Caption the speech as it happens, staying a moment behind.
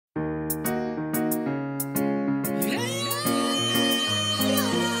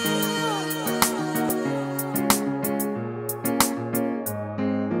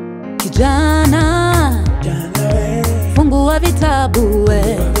Jana fungua vitabu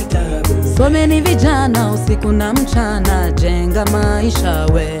we, someni vijana usiku na mchana, jenga maisha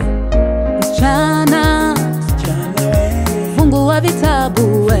we. Mchana fungua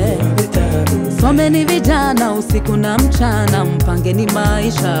vitabu we, someni vijana usiku na mchana, mpangeni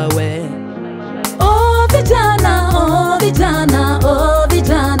maisha we. Oh vijana, oh vijana, oh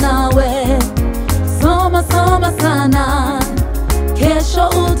vijana we, soma soma sana, kesho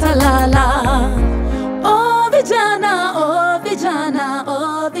utalala. Oh vijana, oh vijana,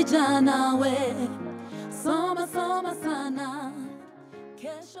 oh vijana we, soma soma sana,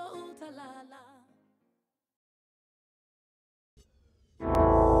 kesho utalala.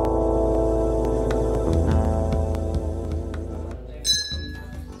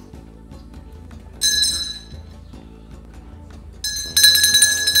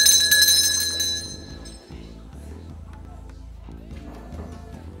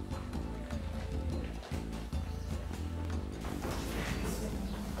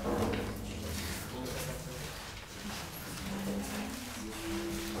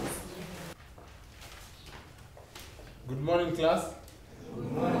 Good morning, class.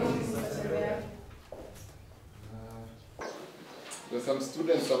 Good morning, Mr. There's some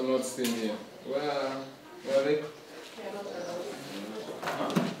students I've not seen here. Where are they?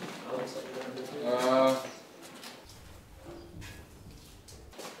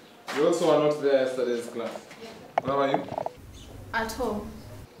 You also are not there yesterday's class. Where are you? At home.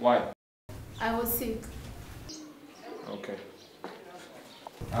 Why? I was sick. Okay.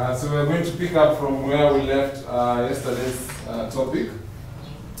 So we're going to pick up from where we left yesterday's topic.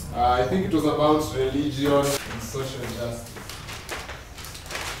 I think it was about religion and social justice.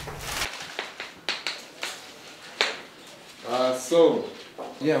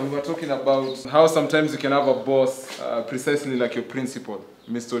 We were talking about how sometimes you can have a boss precisely like your principal,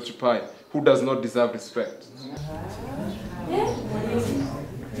 Mr. Ochipai, who does not deserve respect. Yeah?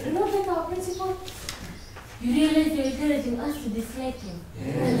 You don't like our principal? You realize you're encouraging us to dislike him. Yeah.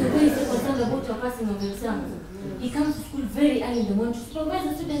 And the way he's so concerned about your passing of exams. He comes to school very early in the morning to supervise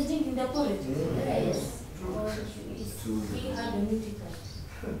the students drinking their porridge. Yes. It's really hard on you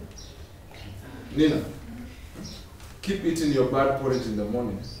to Nina, keep eating your bad porridge in the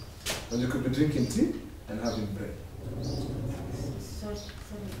morning when you could be drinking tea and having bread. Sorry.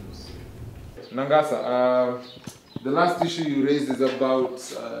 Nangasa, the last issue you raised is about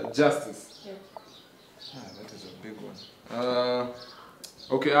justice. Yeah. That is a big one.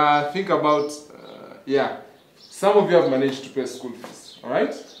 Think about, some of you have managed to pay school fees,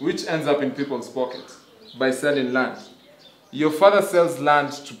 alright? Which ends up in people's pockets by selling land. Your father sells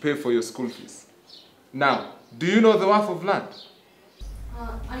land to pay for your school fees. Now, do you know the worth of land?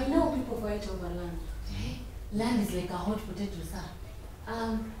 I know people fight over land. Land is like a hot potato, sir.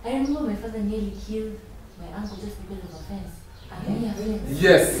 I remember my father nearly killed my uncle just because of a fence.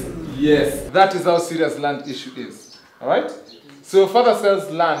 Yes, that is how serious land issue is. Alright? So your father sells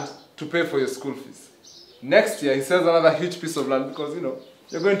land to pay for your school fees. Next year he sells another huge piece of land because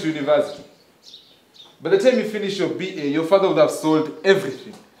you're going to university. By the time you finish your BA, your father would have sold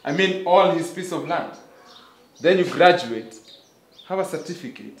everything. I mean all his piece of land. Then you graduate, have a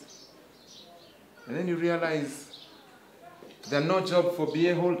certificate, and then you realize there are no jobs for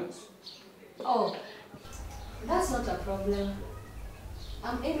BA holders. Oh, that's not a problem.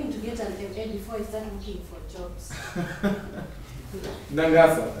 I'm aiming to get an MA before I start looking for jobs.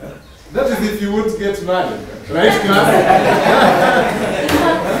 Nangasa, that is if you won't get married, right, class?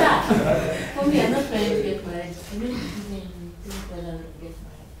 For me, I'm not planning to get married. I don't think that I'll get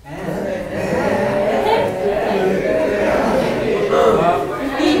married.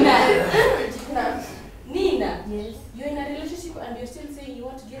 Nina? Yes? You're in a relationship and you're still saying you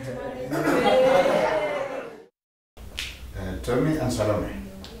want to get married? Tommy and Salome.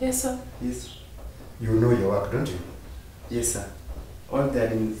 Yes, sir. Yes. You know your work, don't you? Yes, sir. All the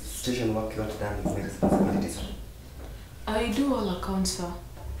administration work you have done is my responsibility, sir. I do all accounts, sir.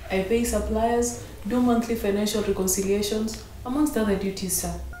 I pay suppliers, do monthly financial reconciliations, amongst other duties,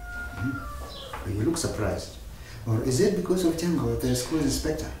 sir. You look surprised. Or is it because of Django, the school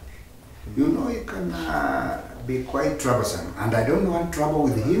inspector? You know you can be quite troublesome, and I don't want trouble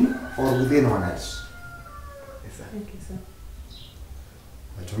with him or with anyone else. Yes, sir. Thank you, sir.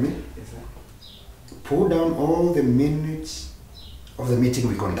 Tommy? Yes, sir. Pull down all the minutes of the meeting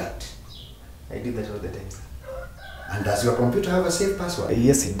we conduct. I do that all the time, sir. And does your computer have a safe password?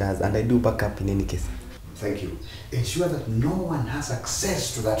 Yes, it does, and I do backup in any case. Thank you. Ensure that no one has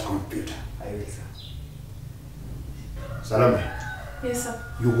access to that computer. I will, sir. Salome, Yes, sir.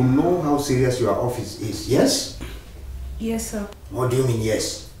 you will know how serious your office is, yes? Yes, sir. What do you mean,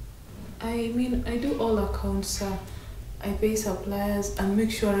 yes? I mean, I do all accounts, sir. I pay suppliers and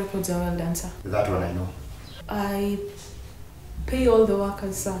make sure records are well done, sir. That one I know. I pay all the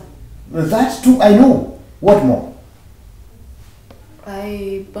workers, sir. That too I know. What more?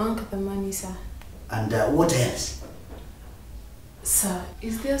 I bank the money, sir. And what else? Sir,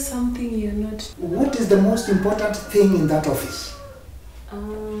 is there something you're not... What is the most important thing in that office?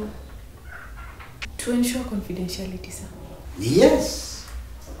 To ensure confidentiality, sir. Yes.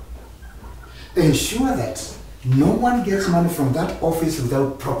 Ensure that no one gets money from that office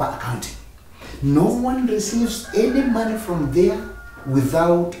without proper accounting. No one receives any money from there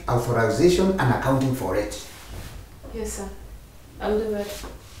without authorization and accounting for it. Yes, sir. I'll do that.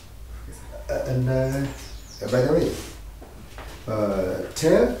 By the way,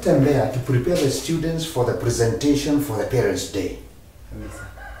 tell Tembea to prepare the students for the presentation for the Parents' Day. Yes, sir.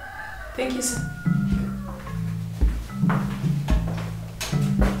 Thank you, sir.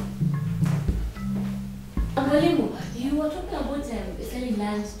 Mwalimu, you were talking about selling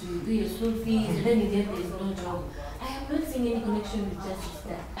land to do your school fees, and then in the end there is no job. I am not seeing any connection with justice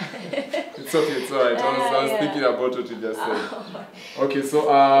there. It's okay, it's alright. I was thinking about what you just said. Okay, so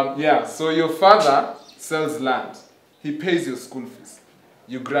so your father sells land. He pays your school fees.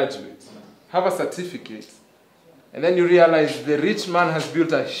 You graduate, have a certificate, and then you realize the rich man has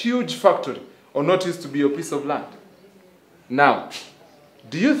built a huge factory on what used to be your piece of land. Now,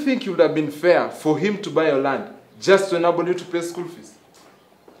 do you think it would have been fair for him to buy your land just to enable you to pay school fees?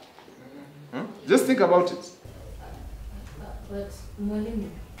 Just think about it. But Mwalimu,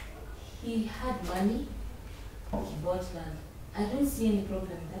 he had money, he bought land. I don't see any problem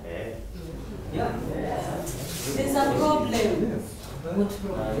with that. There's a problem. What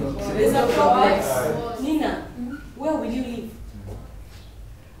problem? There's a problem. Nina, where will you live?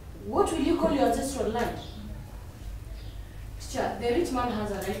 What will you call your ancestral land? Teacher, the rich man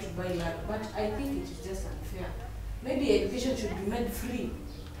has a right to buy land, but I think it is just unfair. Maybe education should be made free.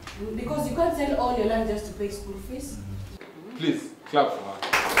 Because you can't sell all your land just to pay school fees. Please, clap for her.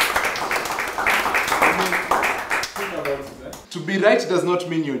 To be right does not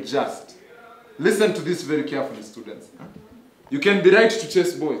mean you're just. Listen to this very carefully, students. You can be right to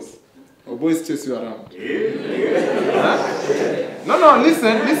chase boys, or boys chase you around. No,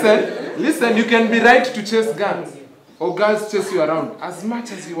 listen. You can be right to chase girls, or girls chase you around as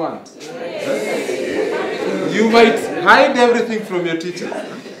much as you want. You might hide everything from your teachers.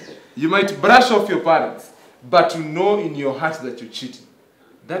 You might brush off your parents, but you know in your heart that you're cheating.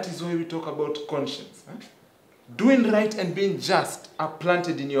 That is why we talk about conscience. Doing right and being just are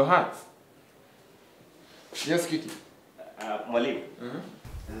planted in your heart. Yes, Kiki? Mwalimu,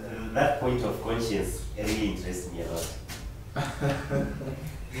 that point of conscience really interests me a lot.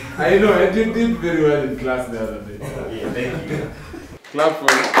 I know, I did very well in class the other day. Yeah, thank you. Clap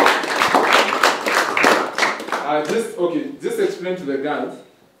for you. Just explain to the girls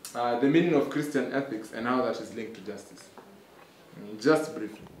the meaning of Christian ethics and how that is linked to justice. Just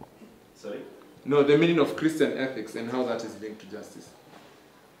briefly. Sorry? No, the meaning of Christian ethics and how that is linked to justice.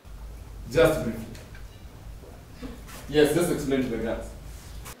 Just briefly. Yes, just explain to the girls.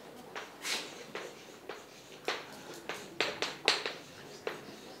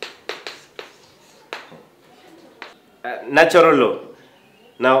 Natural law.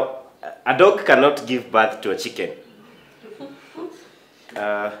 Now, a dog cannot give birth to a chicken.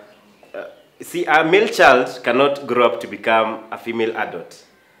 See, a male child cannot grow up to become a female adult.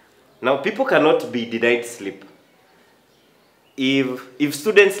 Now, people cannot be denied sleep. If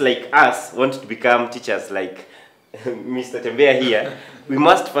students like us want to become teachers like Mr. Tembea here, we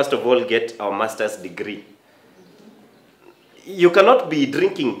must first of all get our master's degree. You cannot be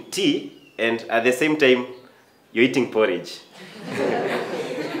drinking tea and at the same time you're eating porridge.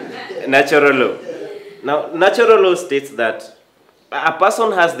 Natural law. Now, natural law states that a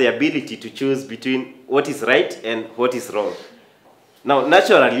person has the ability to choose between what is right and what is wrong. Now,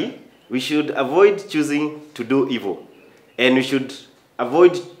 naturally, we should avoid choosing to do evil. And we should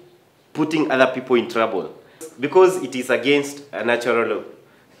avoid putting other people in trouble. Because it is against a natural law.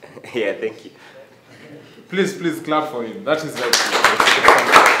 Yeah, thank you. Please clap for him. That is right.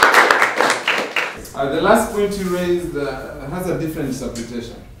 The last point you raised has a different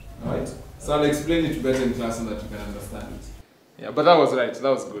interpretation. Right? So I'll explain it better in class so that you can understand it. Yeah, but that was right. That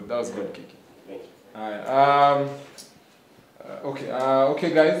was good. That was good, Kiki. Thank you. Alright.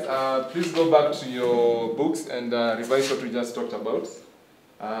 Okay, guys. Please go back to your books and revise what we just talked about.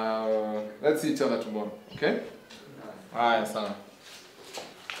 Let's see each other tomorrow. Okay? Alright, Sana.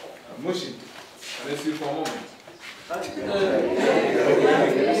 Mushi, can I see you for a moment? It's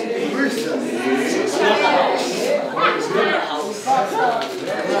not a house.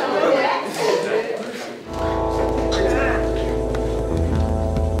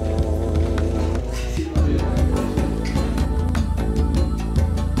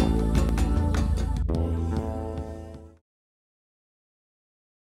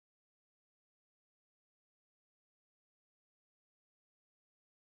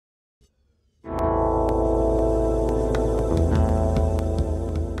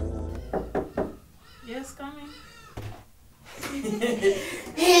 Yes, coming.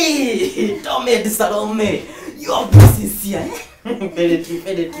 Hey, Tommy Salome, your boss is here. Very true.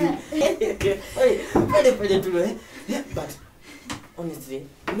 Very true. Yeah, but honestly,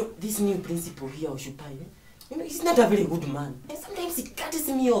 you know, this new principal here, Oshupai, you know, he's not a very good man. And sometimes he cuts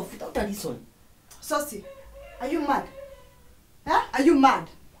me off without a reason. Sosi, are you mad? Huh? Are you mad?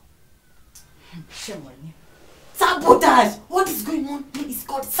 Shame on you. Sabotage! What is going on? It's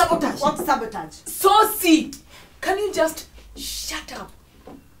called sabotage. What sabotage? Sosi! Can you just shut up?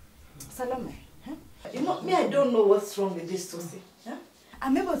 Salome, huh? You know, me, I don't know what's wrong with this Sosi. Huh?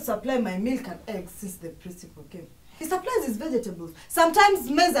 I'm able to supply my milk and eggs since the principal came. He supplies his vegetables, sometimes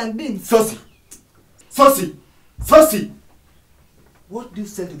maize and beans. Sosi! What do you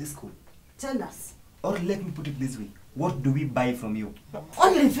sell to this school? Tell us. Or let me put it this way. What do we buy from you?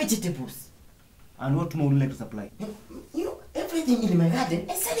 Only vegetables. And what more would you like to supply? You know, everything in my garden,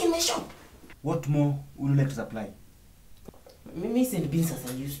 I sell in my shop. What more would you like to supply? Maize and beans as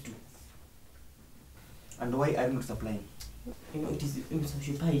I used to. And why are you not supplying? You know, it is Mr.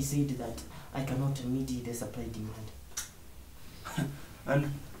 Shupai said that I cannot meet the supply demand.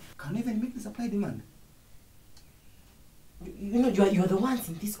 And can you even meet the supply demand? You know, you are the ones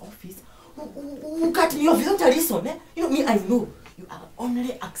in this office who cut me off without a reason. Eh? You know, me, I know. You are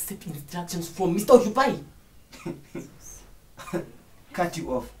only accepting instructions from Mr. Shupai. Cut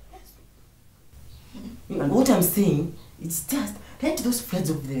you off? You know, what I'm saying is just let those friends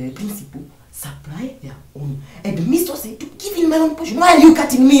of the principal supply their own. And Mr. said to give in my own portion. Why are you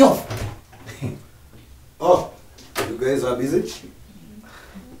cutting me off? Oh, you guys are busy?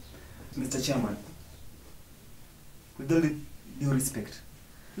 Mr. Chairman, with all due respect,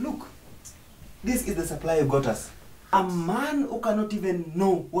 look, this is the supply you got us. A man who cannot even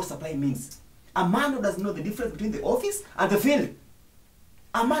know what supply means. A man who doesn't know the difference between the office and the field.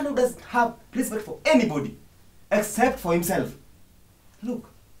 A man who doesn't have respect for anybody except for himself. Look,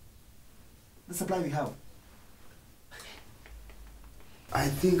 the supply we have. I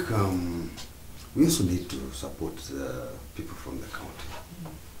think we also need to support the people from the county.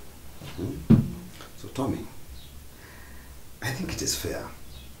 So Tommy, I think it is fair,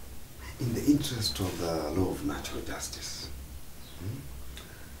 in the interest of the law of natural justice,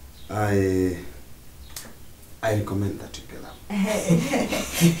 I recommend that you pay up.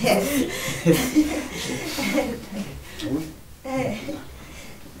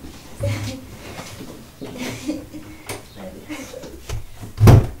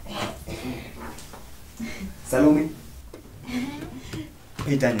 Salome,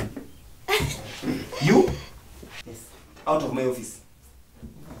 Peitanya, you? Yes. Out of my office.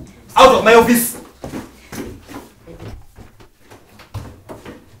 Out of my office!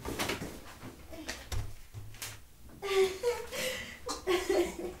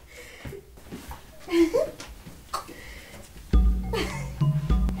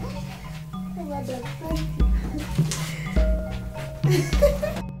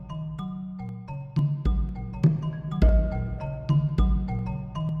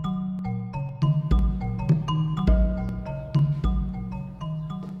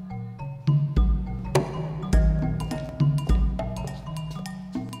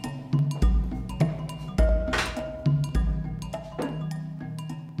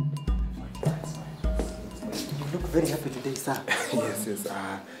 Very happy today, sir. Yes.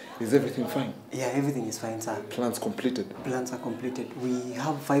 Is everything fine? Yeah, everything is fine, sir. Plans completed? Plans are completed. We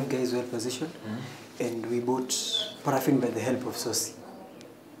have 5 guys well positioned, and we bought paraffin by the help of Sosi.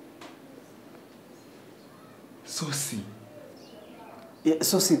 Sosi? Yeah,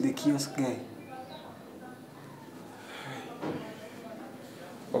 Sosi, the kiosk guy.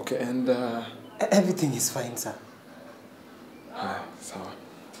 Okay, and everything is fine, sir. Sawa.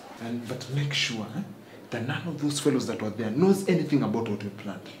 But make sure that none of those fellows that were there knows anything about what we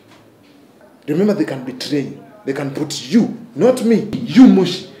planned. Remember, they can betray you. They can put you, not me, you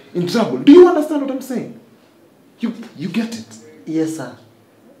Mushi, in trouble. Do you understand what I'm saying? You get it? Yes, sir.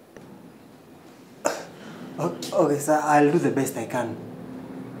 Okay, sir, I'll do the best I can.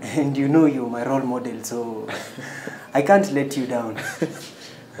 And you know you're my role model, so I can't let you down.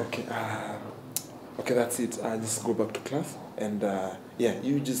 Okay, okay, that's it. I'll just go back to class. And yeah,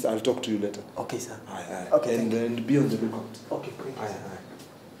 I'll talk to you later. Okay, sir. Okay, and be on the lookout. Okay, great.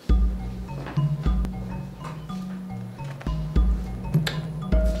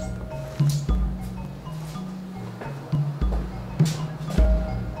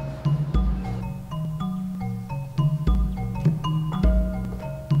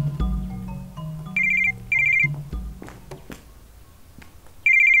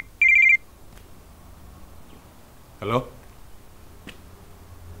 Hello?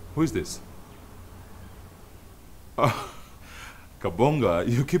 Who is this? Kabonga,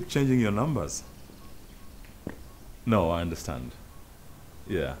 you keep changing your numbers. No, I understand.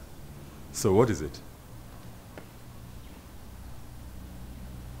 Yeah. So what is it?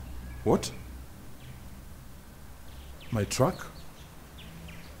 What? My truck?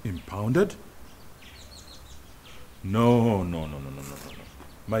 Impounded? No.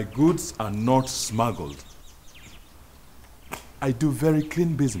 My goods are not smuggled. I do very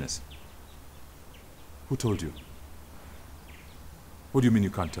clean business. Who told you? What do you mean you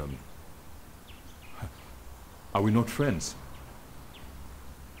can't tell me? Are we not friends?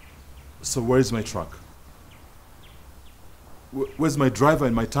 So where is my truck? Where's my driver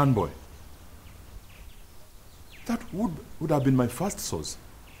and my turn boy? That would have been my first source.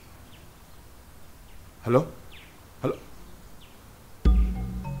 Hello? Hello?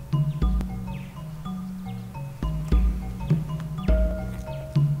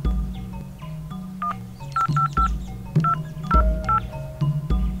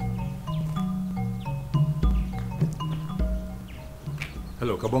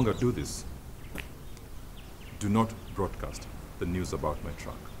 Hello, Kabonga, do this. Do not broadcast the news about my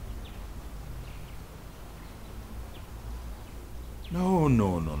truck. No,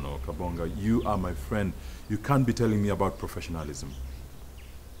 Kabonga, you are my friend. You can't be telling me about professionalism.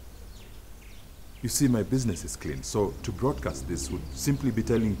 You see, my business is clean, so to broadcast this would simply be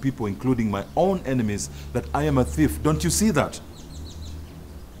telling people, including my own enemies, that I am a thief. Don't you see that?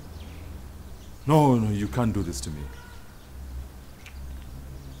 No, you can't do this to me.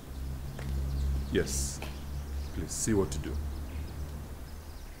 Yes, please see what to do.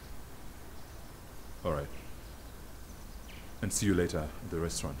 All right. And see you later at the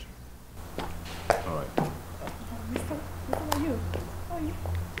restaurant. All right. Mister, how are you? How are you?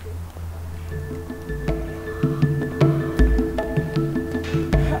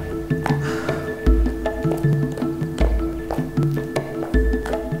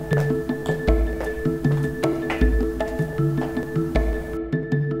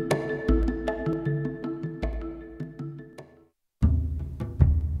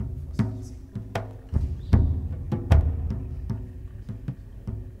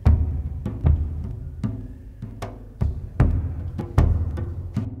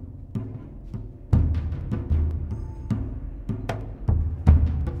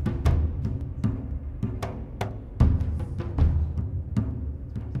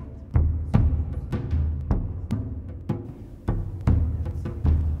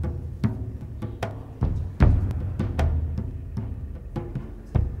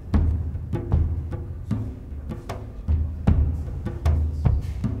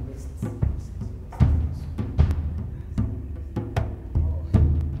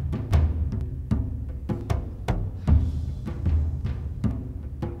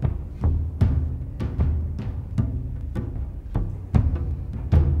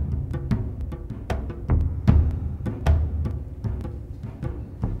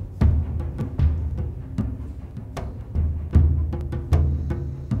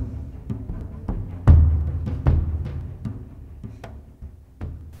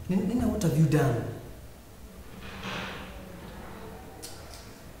 Nina, what have you done?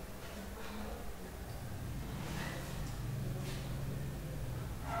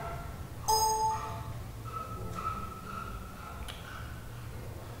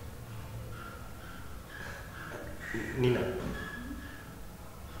 Nina,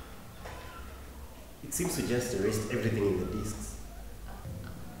 it seems to just erased everything in the discs.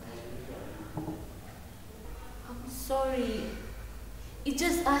 I'm sorry. It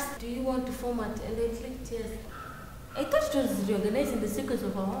just asked, do you want to format? And I clicked yes. I thought it was reorganizing the sequence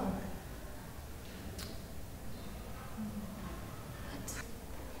of our work.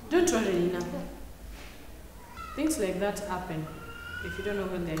 Don't worry, Nina. Things like that happen if you don't know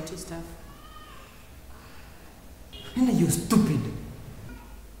when the IT staff. Nina, you're stupid.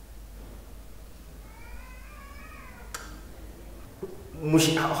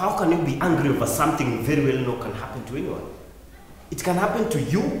 Mushi, how can you be angry over something you very well know can happen to anyone? It can happen to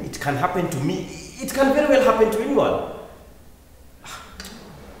you, it can happen to me, it can very well happen to anyone.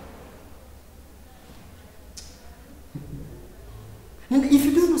 Nina, if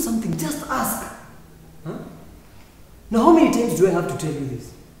you don't know something, just ask. Huh? Now, how many times do I have to tell you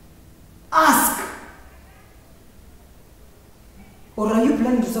this? Ask! Or are you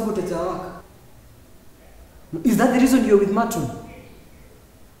planning to sabotage our work? Is that the reason you're with Matron?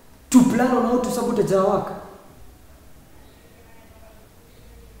 To plan on how to sabotage our work?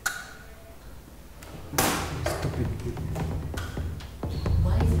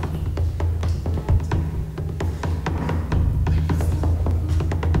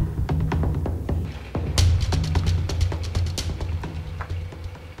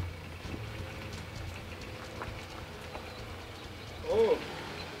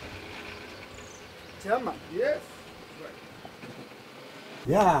 Chairman. Yes.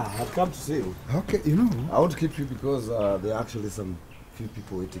 Yeah, I've come to see you. Okay, you know. I want to keep you because there are actually some few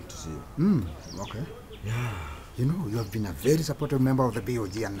people waiting to see you. Okay. Yeah. You know, you have been a very supportive member of the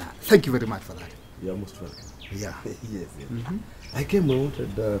BOG, and thank you very much for that. You're most welcome. Yeah. Yes. I came, I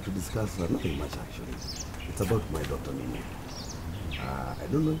wanted to discuss nothing much actually. It's about my daughter Nina. I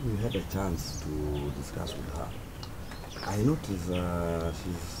don't know if we had a chance to discuss with her. I noticed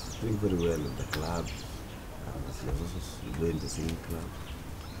she's doing very well in the club. She has also joined the singing club.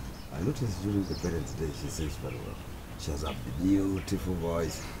 I noticed during the Parents' Day she sings very well. She has a beautiful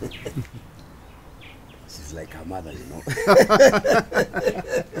voice. She's like her mother, you know.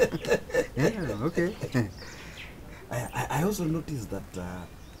 Yeah, okay. I also noticed that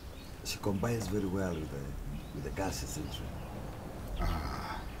she combines very well with the girls she sings with.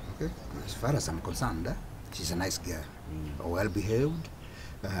 Okay. As far as I'm concerned, she's a nice girl, well behaved,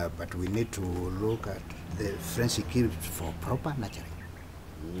 but we need to look at the friends she keeps for proper nurturing.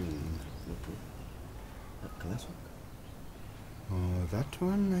 Okay. Classwork? That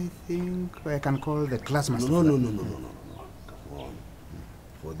one I think I can call the class master. No. Come on.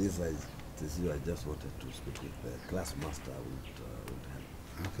 For this, I just wanted to speak with the class master would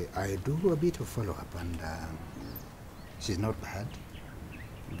help. Okay, I do a bit of follow-up, and she's not bad,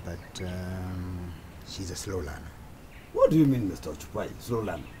 but she's a slow learner. What do you mean, Mr. Chupai, slow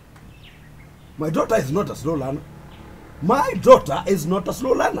learner? My daughter is not a slow learner. My daughter is not a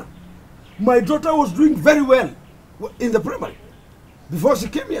slow learner. My daughter was doing very well in the primary. Before she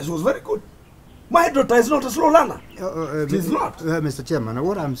came here, she was very good. My daughter is not a slow learner. She's not. Mr. Chairman,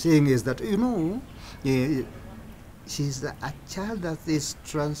 what I'm saying is that, you know, she's a child that is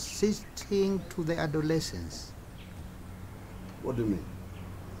transiting to the adolescence. What do you mean?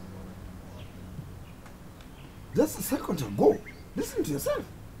 Just a second ago, listen to yourself.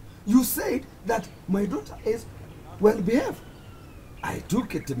 You said that my daughter is well behaved. I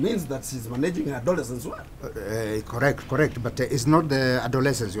took it means that she's managing her adolescence well. Correct, but it's not the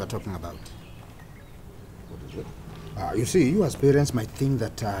adolescence you are talking about. What is it? You see, you as parents might think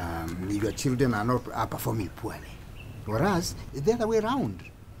that your children are performing poorly, whereas it's the other way around.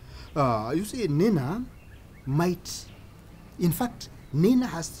 You see, Nina might, in fact, Nina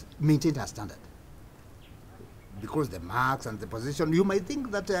has maintained her standard. Because the marks and the position, you might think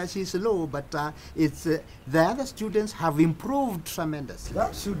that she's low, but it's the other students have improved tremendously.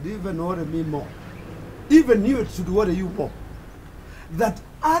 That should even worry me more. Even you, it should worry you more. That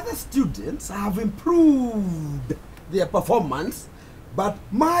other students have improved their performance, but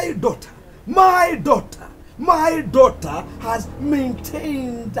my daughter has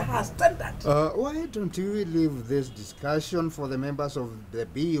maintained her standard. Why don't you leave this discussion for the members of the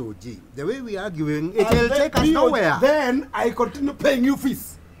BOG? The way we're arguing, it will take us nowhere. Then I continue paying you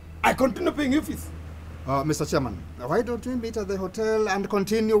fees. Mr. Chairman, why don't we meet at the hotel and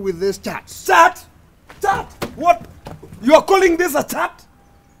continue with this chat? Chat? What? You are calling this a chat?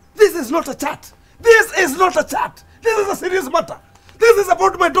 This is not a chat. This is a serious matter. This is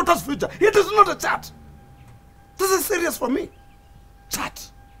about my daughter's future. It is not a chat. This is serious for me.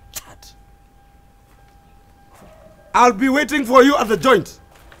 Chat. I'll be waiting for you at the joint.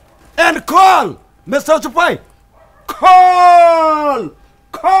 And call, Mr. Chupai. Call.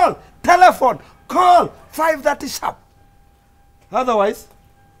 Telephone. Call 5:30 sharp. Otherwise,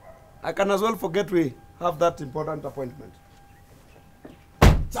 I can as well forget we have that important appointment.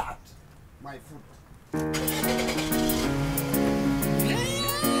 Chat. My food.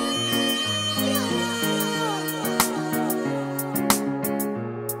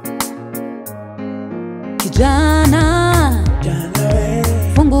 Kijana,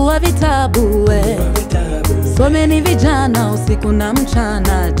 fungua vitabu we, someni vijana usiku na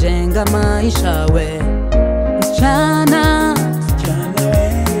mchana, jenga maisha we. Msichana,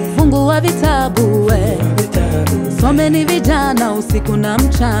 fungua vitabu we, someni vijana usiku na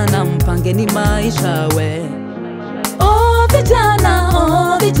mchana, mpangeni maisha we. Oh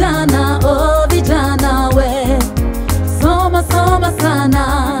vijana,